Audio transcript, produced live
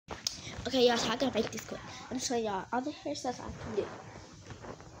Okay, y'all, so I gotta make this quick. I'm just showing y'all all the hairstyles I can do.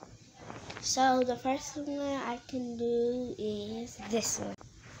 So the first one I can do is this one.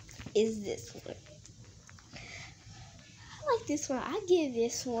 I like this one. I give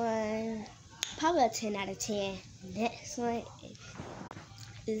this one probably a 10 out of 10. Next one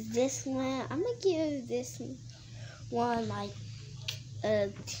is this one. I'm gonna give this one like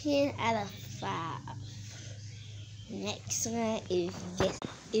a 10 out of 5. Next one is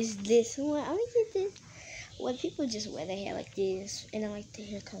this one. I'm gonna give this when people just wear their hair like this and I like the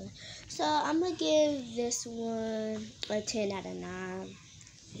hair color. So I'm gonna give this one a 10 out of 9.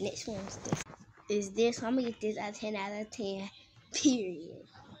 Next one is this one. I'm gonna get this at 10 out of 10. Period.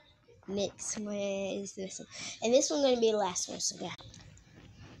 Next one is this one. And this one's gonna be the last one, so yeah.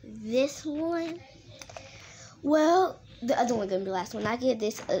 This one, well, the other one's gonna be the last one. I give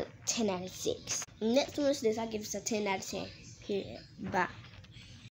this a 10 out of 6. Next one is this. I give this a 10 out of 10. Period. Bye.